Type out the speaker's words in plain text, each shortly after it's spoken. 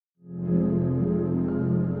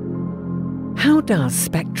How does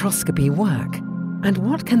spectroscopy work? And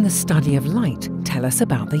what can the study of light tell us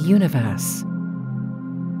about the universe?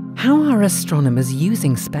 How are astronomers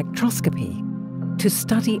using spectroscopy to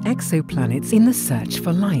study exoplanets in the search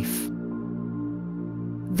for life?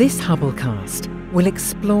 This Hubblecast will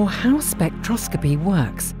explore how spectroscopy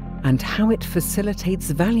works and how it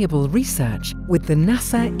facilitates valuable research with the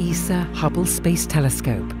NASA ESA Hubble Space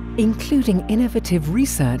Telescope, including innovative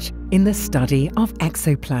research in the study of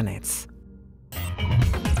exoplanets.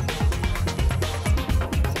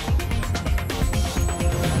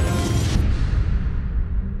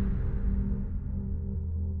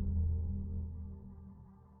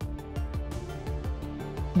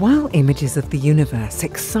 While images of the universe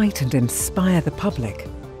excite and inspire the public,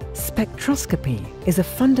 spectroscopy is a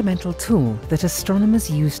fundamental tool that astronomers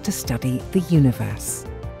use to study the universe.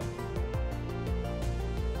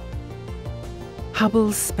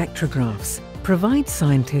 Hubble's spectrographs provide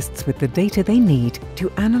scientists with the data they need to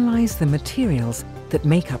analyze the materials that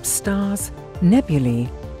make up stars, nebulae,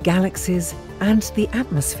 galaxies, and the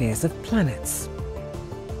atmospheres of planets.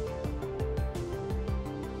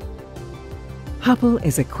 Hubble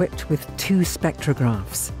is equipped with two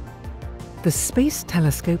spectrographs. The Space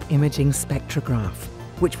Telescope Imaging Spectrograph,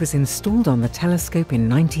 which was installed on the telescope in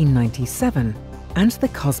 1997, and the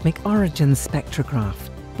Cosmic Origins Spectrograph,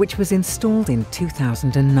 which was installed in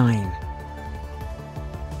 2009.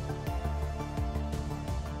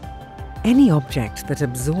 Any object that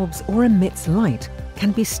absorbs or emits light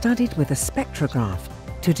can be studied with a spectrograph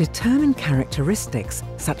to determine characteristics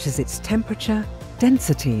such as its temperature,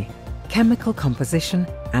 density, chemical composition,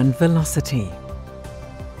 and velocity.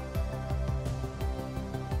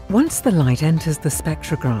 Once the light enters the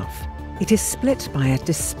spectrograph, it is split by a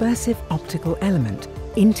dispersive optical element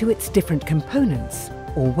into its different components,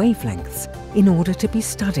 or wavelengths, in order to be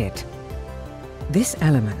studied. This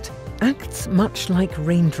element acts much like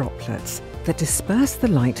rain droplets that disperse the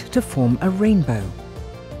light to form a rainbow.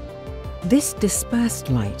 This dispersed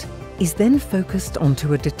light is then focused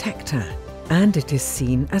onto a detector, and it is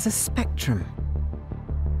seen as a spectrum.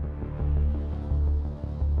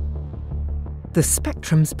 The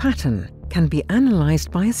spectrum's pattern can be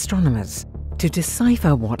analyzed by astronomers to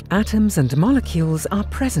decipher what atoms and molecules are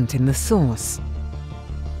present in the source.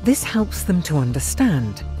 This helps them to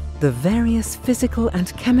understand the various physical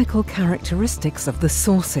and chemical characteristics of the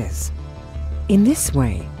sources. In this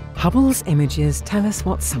way, Hubble's images tell us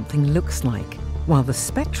what something looks like, while the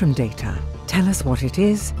spectrum data tell us what it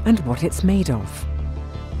is and what it's made of.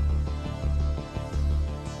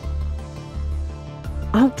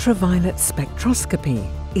 Ultraviolet spectroscopy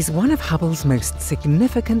is one of Hubble's most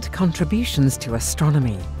significant contributions to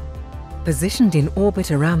astronomy. Positioned in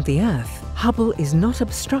orbit around the Earth, Hubble is not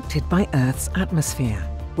obstructed by Earth's atmosphere,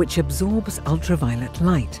 which absorbs ultraviolet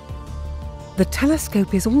light. The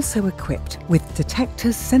telescope is also equipped with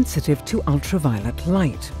detectors sensitive to ultraviolet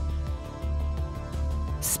light.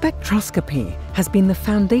 Spectroscopy has been the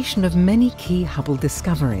foundation of many key Hubble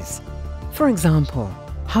discoveries. For example,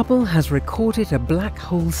 Hubble has recorded a black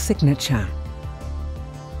hole signature,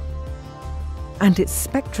 and its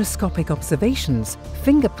spectroscopic observations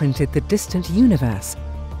fingerprinted the distant universe,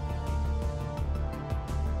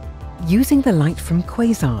 using the light from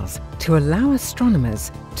quasars to allow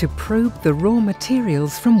astronomers to probe the raw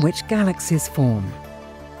materials from which galaxies form.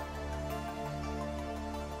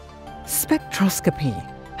 Spectroscopy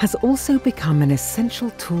has also become an essential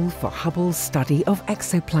tool for Hubble's study of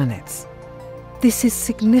exoplanets. This is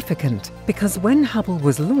significant because when Hubble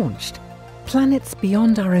was launched, planets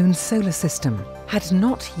beyond our own solar system had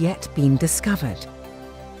not yet been discovered.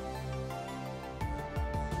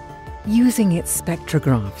 Using its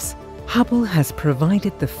spectrographs, Hubble has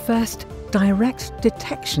provided the first direct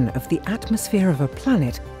detection of the atmosphere of a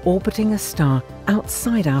planet orbiting a star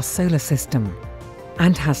outside our solar system,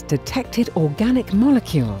 and has detected organic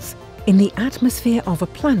molecules in the atmosphere of a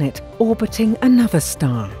planet orbiting another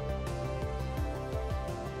star.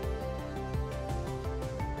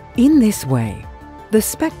 In this way, the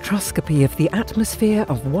spectroscopy of the atmosphere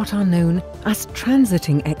of what are known as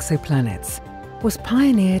transiting exoplanets was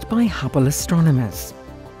pioneered by Hubble astronomers.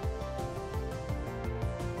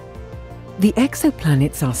 The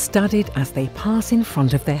exoplanets are studied as they pass in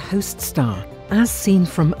front of their host star, as seen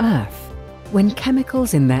from Earth, when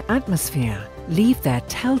chemicals in their atmosphere leave their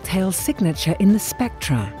telltale signature in the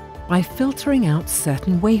spectra by filtering out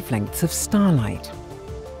certain wavelengths of starlight.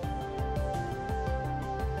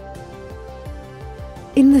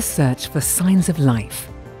 In the search for signs of life,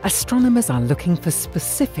 astronomers are looking for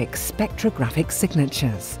specific spectrographic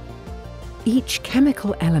signatures. Each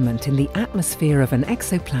chemical element in the atmosphere of an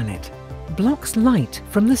exoplanet blocks light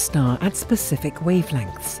from the star at specific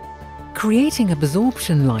wavelengths, creating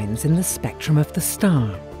absorption lines in the spectrum of the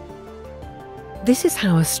star. This is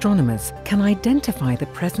how astronomers can identify the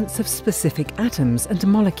presence of specific atoms and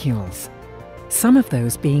molecules, some of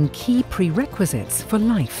those being key prerequisites for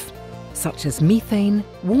life, such as methane,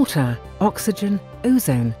 water, oxygen,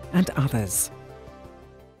 ozone, and others.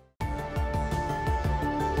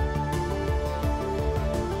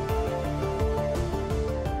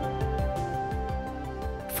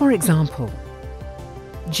 For example,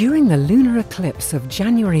 during the lunar eclipse of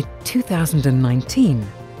January 2019,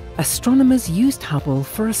 astronomers used Hubble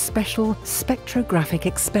for a special spectrographic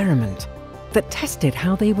experiment that tested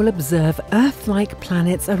how they will observe Earth-like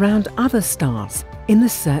planets around other stars in the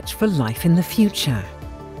search for life in the future.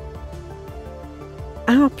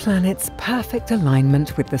 Our planet's perfect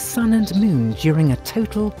alignment with the Sun and Moon during a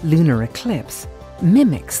total lunar eclipse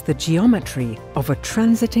mimics the geometry of a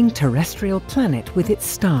transiting terrestrial planet with its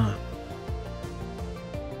star.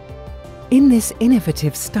 In this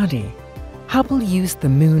innovative study, Hubble used the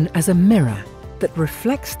Moon as a mirror that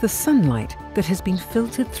reflects the sunlight that has been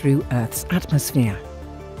filtered through Earth's atmosphere.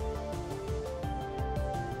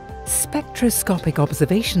 Spectroscopic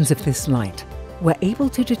observations of this light were able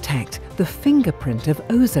to detect the fingerprint of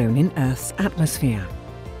ozone in Earth's atmosphere,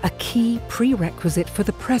 a key prerequisite for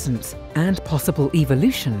the presence and possible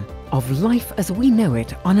evolution of life as we know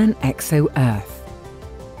it on an exo-Earth.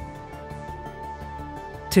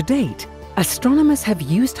 To date, astronomers have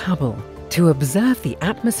used Hubble to observe the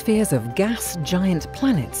atmospheres of gas giant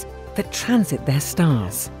planets that transit their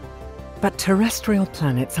stars. But terrestrial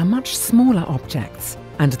planets are much smaller objects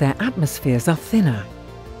and their atmospheres are thinner.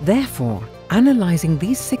 Therefore, analysing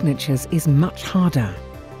these signatures is much harder.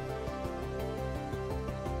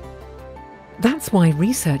 That's why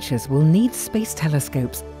researchers will need space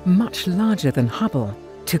telescopes much larger than Hubble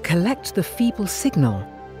to collect the feeble signal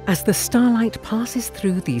as the starlight passes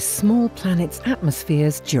through these small planets'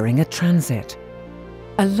 atmospheres during a transit.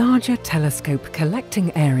 A larger telescope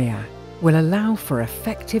collecting area will allow for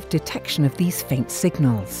effective detection of these faint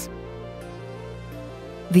signals.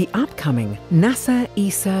 The upcoming NASA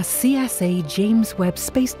ESA CSA James Webb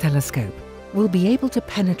Space Telescope will be able to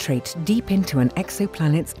penetrate deep into an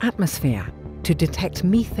exoplanet's atmosphere to detect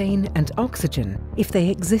methane and oxygen if they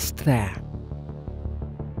exist there.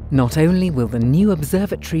 Not only will the new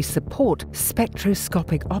observatory support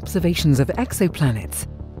spectroscopic observations of exoplanets,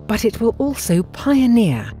 but it will also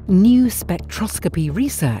pioneer new spectroscopy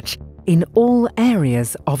research in all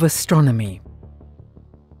areas of astronomy.